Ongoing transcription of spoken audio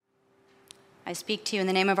I speak to you in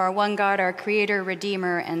the name of our one God, our Creator,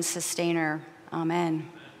 Redeemer, and Sustainer. Amen.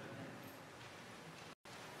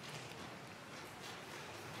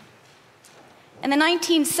 In the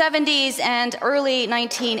 1970s and early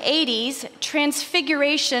 1980s,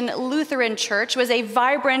 Transfiguration Lutheran Church was a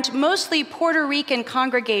vibrant, mostly Puerto Rican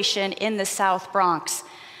congregation in the South Bronx.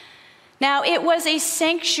 Now, it was a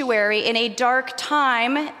sanctuary in a dark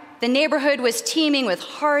time. The neighborhood was teeming with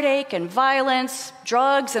heartache and violence,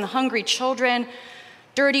 drugs and hungry children,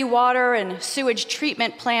 dirty water and sewage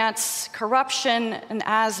treatment plants, corruption and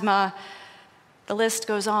asthma. The list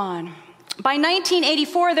goes on. By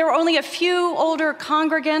 1984, there were only a few older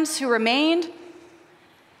congregants who remained.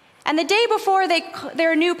 And the day before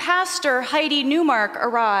their new pastor, Heidi Newmark,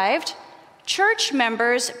 arrived, church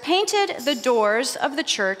members painted the doors of the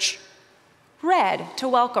church red to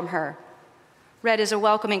welcome her. Red is a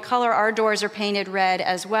welcoming color. Our doors are painted red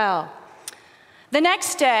as well. The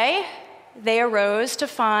next day, they arose to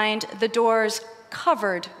find the doors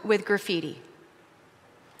covered with graffiti.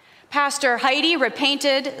 Pastor Heidi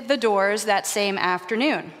repainted the doors that same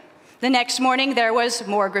afternoon. The next morning, there was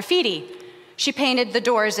more graffiti. She painted the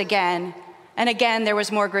doors again, and again there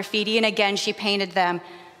was more graffiti, and again she painted them.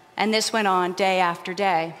 And this went on day after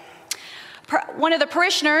day. One of the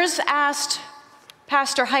parishioners asked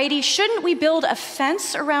Pastor Heidi, shouldn't we build a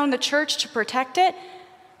fence around the church to protect it?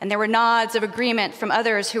 And there were nods of agreement from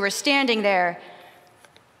others who were standing there.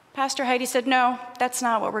 Pastor Heidi said, no, that's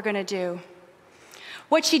not what we're going to do.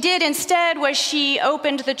 What she did instead was she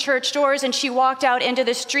opened the church doors and she walked out into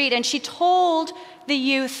the street and she told the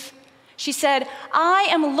youth, she said, I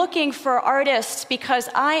am looking for artists because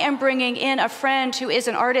I am bringing in a friend who is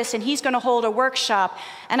an artist and he's going to hold a workshop,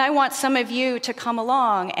 and I want some of you to come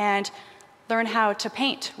along and learn how to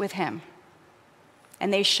paint with him.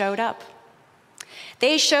 And they showed up.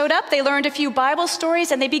 They learned a few Bible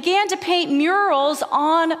stories, and they began to paint murals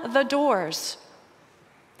on the doors.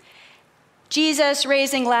 Jesus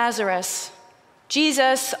raising Lazarus,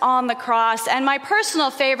 Jesus on the cross, and my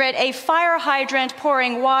personal favorite, a fire hydrant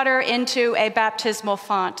pouring water into a baptismal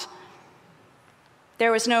font.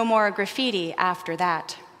 There was no more graffiti after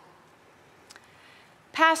that.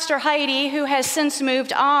 Pastor Heidi, who has since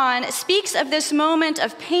moved on, speaks of this moment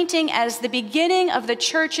of painting as the beginning of the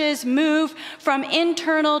church's move from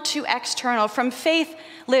internal to external, from faith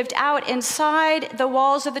lived out inside the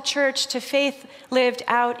walls of the church to faith lived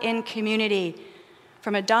out in community,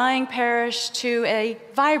 from a dying parish to a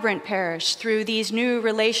vibrant parish through these new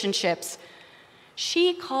relationships.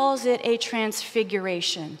 She calls it a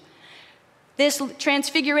transfiguration. This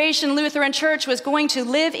Transfiguration Lutheran Church was going to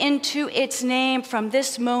live into its name from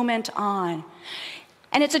this moment on.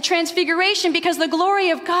 And it's a transfiguration because the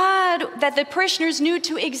glory of God that the parishioners knew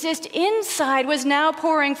to exist inside was now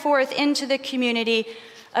pouring forth into the community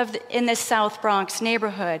in the South Bronx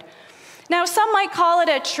neighborhood. Now, some might call it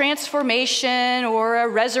a transformation or a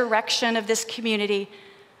resurrection of this community,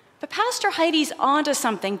 but Pastor Heidi's onto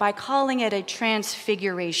something by calling it a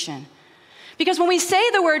transfiguration. Because when we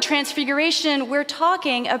say the word transfiguration, we're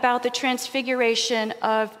talking about the transfiguration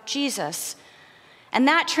of Jesus. And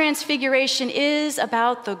that transfiguration is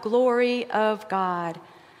about the glory of God.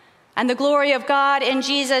 And the glory of God in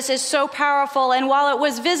Jesus is so powerful, and while it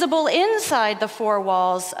was visible inside the four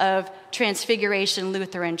walls of Transfiguration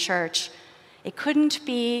Lutheran Church, it couldn't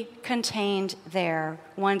be contained there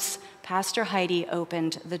once Pastor Heidi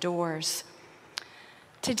opened the doors.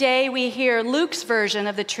 Today we hear Luke's version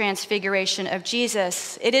of the transfiguration of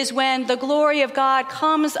Jesus. It is when the glory of God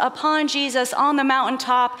comes upon Jesus on the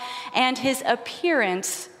mountaintop and his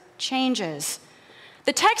appearance changes.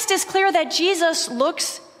 The text is clear that Jesus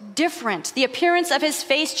looks different. The appearance of his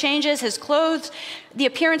face changes, the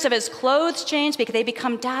appearance of his clothes change because they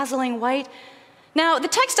become dazzling white. Now, the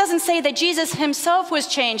text doesn't say that Jesus himself was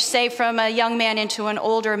changed, say from a young man into an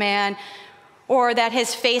older man, or that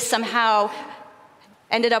his face somehow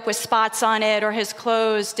ended up with spots on it, or his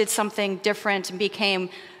clothes did something different and became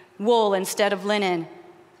wool instead of linen.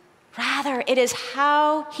 Rather, it is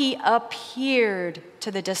how he appeared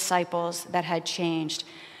to the disciples that had changed.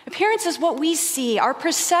 Appearance is what we see, our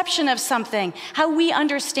perception of something, how we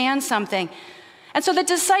understand something. And so the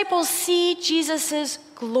disciples see Jesus'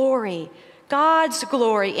 glory, God's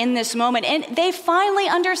glory in this moment, and they finally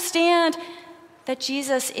understand that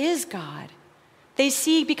Jesus is God. They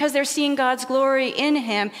see because they're seeing God's glory in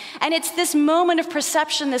him. And it's this moment of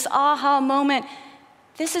perception, this aha moment.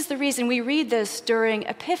 This is the reason we read this during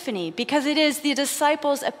Epiphany, because it is the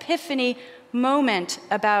disciples' epiphany moment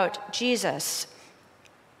about Jesus.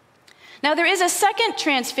 Now, there is a second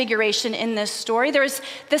transfiguration in this story. There's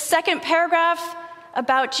the second paragraph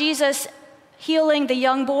about Jesus healing the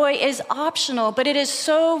young boy is optional, but it is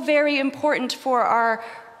so very important for our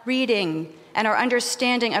reading and our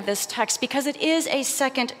understanding of this text because it is a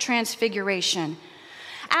second transfiguration.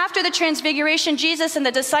 After the transfiguration, Jesus and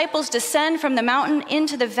the disciples descend from the mountain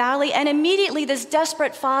into the valley, and immediately this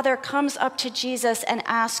desperate father comes up to Jesus and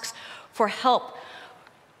asks for help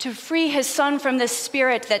to free his son from this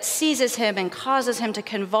spirit that seizes him and causes him to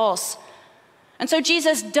convulse. And so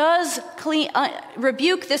Jesus does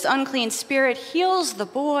rebuke this unclean spirit, heals the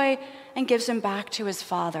boy, and gives him back to his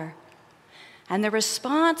father. And the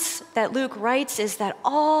response that Luke writes is that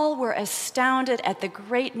all were astounded at the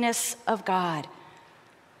greatness of God.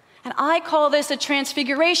 And I call this a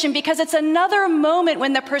transfiguration because it's another moment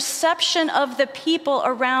when the perception of the people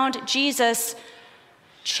around Jesus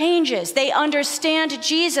changes. They understand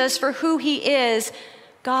Jesus for who he is,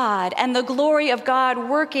 God, and the glory of God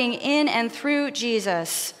working in and through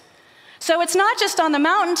Jesus. So it's not just on the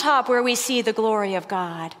mountaintop where we see the glory of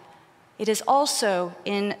God. It is also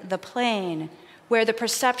in the plain where the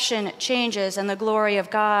perception changes and the glory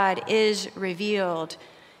of God is revealed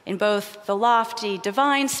in both the lofty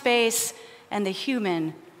divine space and the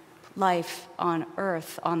human life on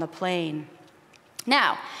earth, on the plain.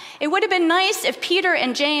 Now, it would have been nice if Peter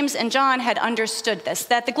and James and John had understood this,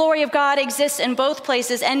 that the glory of God exists in both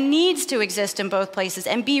places and needs to exist in both places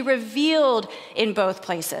and be revealed in both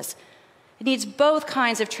places. It needs both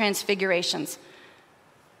kinds of transfigurations.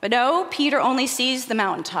 But no, Peter only sees the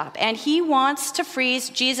mountaintop, and he wants to freeze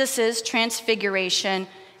Jesus' transfiguration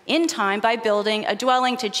in time by building a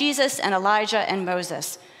dwelling to Jesus and Elijah and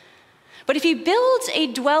Moses. But if he builds a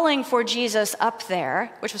dwelling for Jesus up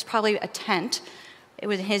there, which was probably a tent, it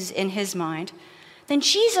was in his mind, then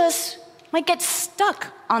Jesus might get stuck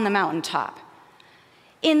on the mountaintop.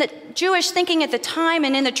 In the Jewish thinking at the time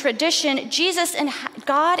and in the tradition, Jesus and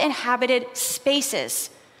God inhabited spaces,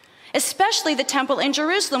 especially the temple in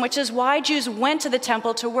Jerusalem, which is why Jews went to the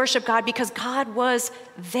temple to worship God, because God was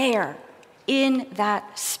there in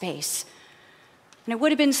that space. And it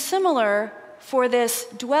would have been similar for this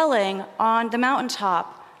dwelling on the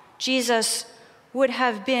mountaintop. Jesus would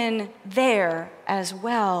have been there as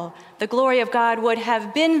well. The glory of God would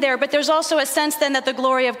have been there, but there's also a sense then that the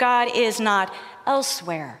glory of God is not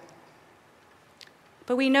elsewhere.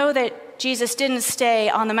 But we know that Jesus didn't stay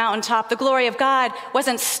on the mountaintop. The glory of God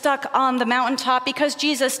wasn't stuck on the mountaintop because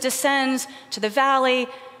Jesus descends to the valley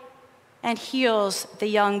and heals the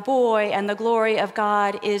young boy, and the glory of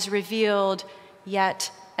God is revealed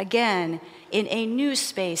yet again in a new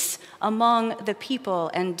space among the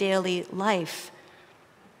people and daily life.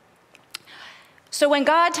 So when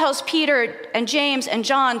God tells Peter and James and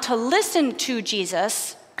John to listen to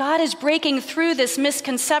Jesus, God is breaking through this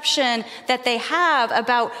misconception that they have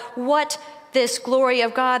about what this glory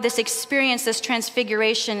of God, this experience, this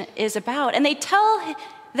transfiguration is about. And they tell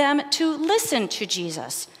them to listen to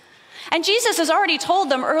Jesus. And Jesus has already told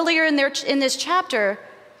them earlier in this chapter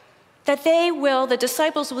that the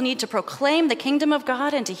disciples will need to proclaim the kingdom of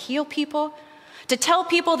God and to heal people, to tell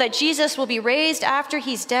people that Jesus will be raised after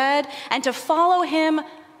he's dead, and to follow him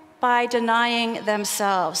by denying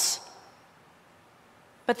themselves.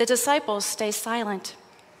 But the disciples stay silent.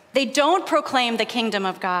 They don't proclaim the kingdom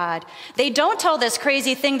of God. They don't tell this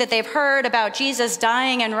crazy thing that they've heard about Jesus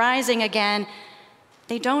dying and rising again.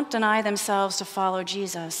 They don't deny themselves to follow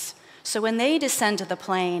Jesus. So when they descend to the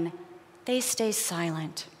plain, they stay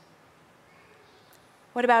silent.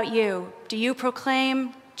 What about you? Do you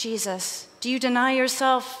proclaim Jesus? Do you deny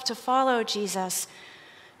yourself to follow Jesus?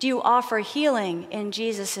 Do you offer healing in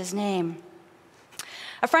Jesus' name?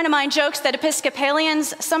 A friend of mine jokes that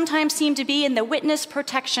Episcopalians sometimes seem to be in the witness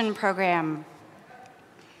protection program.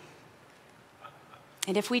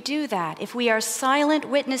 And if we do that, if we are silent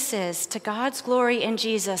witnesses to God's glory in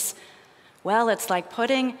Jesus, well, it's like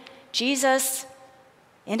putting Jesus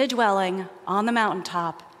in a dwelling on the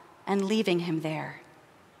mountaintop and leaving him there.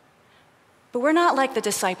 But we're not like the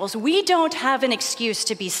disciples. We don't have an excuse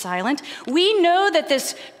to be silent. We know that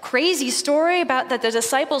this crazy story about that the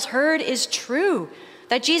disciples heard is true,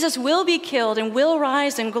 that Jesus will be killed and will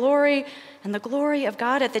rise in glory, and the glory of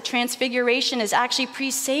God at the transfiguration is actually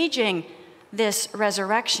presaging this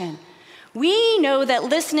resurrection. We know that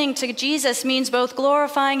listening to Jesus means both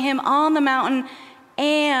glorifying him on the mountain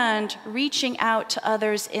and reaching out to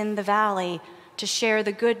others in the valley to share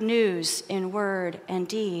the good news in word and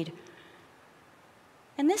deed.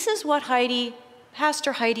 And this is what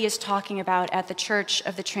Pastor Heidi is talking about at the Church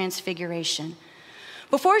of the Transfiguration.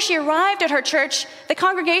 Before she arrived at her church, the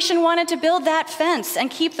congregation wanted to build that fence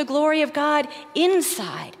and keep the glory of God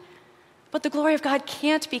inside. But the glory of God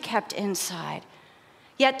can't be kept inside.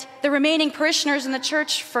 Yet the remaining parishioners in the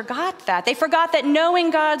church forgot that. They forgot that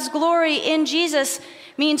knowing God's glory in Jesus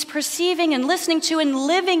means perceiving and listening to and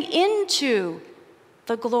living into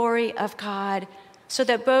the glory of God so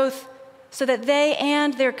that they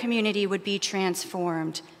and their community would be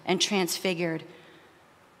transformed and transfigured.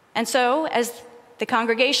 And so, as the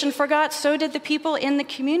congregation forgot, so did the people in the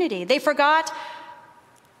community. They forgot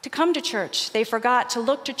to come to church. They forgot to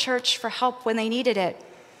look to church for help when they needed it.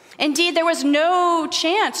 Indeed, there was no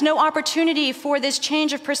chance, no opportunity for this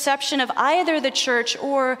change of perception of either the church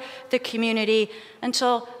or the community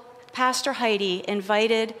until Pastor Heidi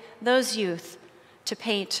invited those youth to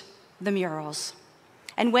paint the murals.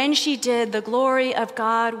 And when she did, the glory of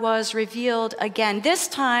God was revealed again, this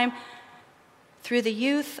time through the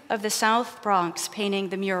youth of the South Bronx painting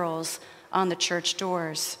the murals on the church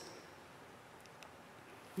doors.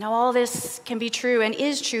 Now, all this can be true and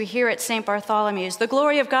is true here at St. Bartholomew's. The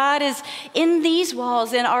glory of God is in these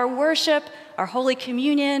walls, in our worship, our Holy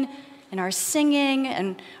Communion, in our singing,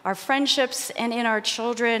 and our friendships, and in our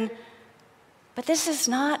children. But this is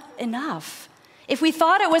not enough. If we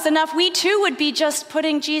thought it was enough, we too would be just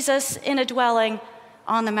putting Jesus in a dwelling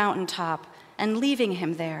on the mountaintop and leaving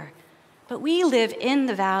him there. But we live in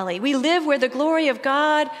the valley. We live where the glory of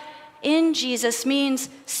God in Jesus means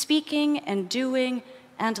speaking and doing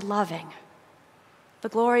and loving. The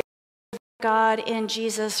glory of God in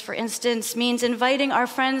Jesus, for instance, means inviting our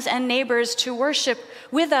friends and neighbors to worship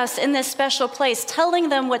with us in this special place, telling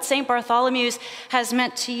them what St. Bartholomew's has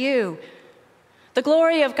meant to you. The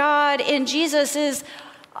glory of God in Jesus is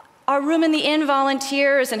our Room in the Inn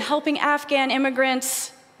volunteers and helping Afghan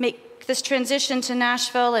immigrants make this transition to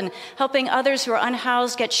Nashville and helping others who are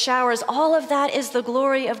unhoused get showers. All of that is the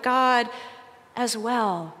glory of God as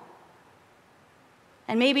well.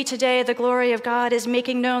 And maybe today the glory of God is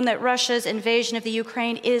making known that Russia's invasion of the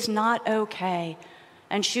Ukraine is not okay,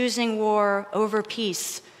 and choosing war over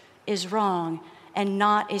peace is wrong and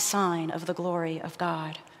not a sign of the glory of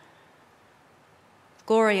God. The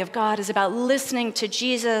glory of God is about listening to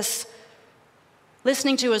Jesus,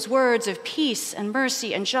 listening to his words of peace and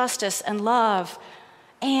mercy and justice and love,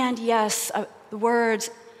 and yes, the words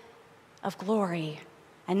of glory,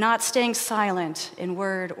 and not staying silent in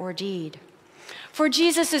word or deed. For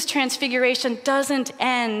Jesus' transfiguration doesn't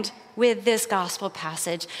end with this gospel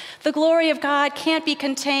passage. The glory of God can't be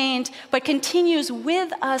contained, but continues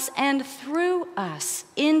with us and through us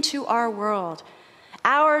into our world.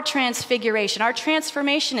 Our transfiguration, our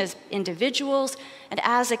transformation as individuals and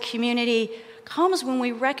as a community comes when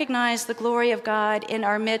we recognize the glory of God in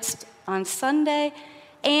our midst on Sunday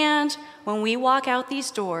and when we walk out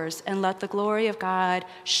these doors and let the glory of God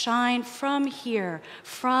shine from here,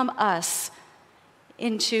 from us,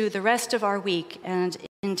 into the rest of our week and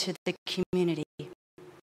into the community.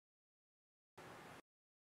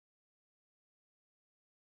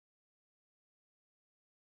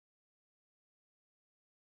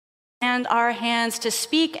 And our hands to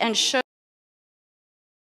speak and show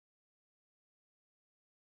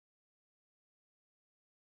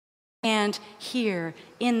and here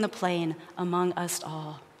in the plain among us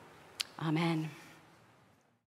all. Amen.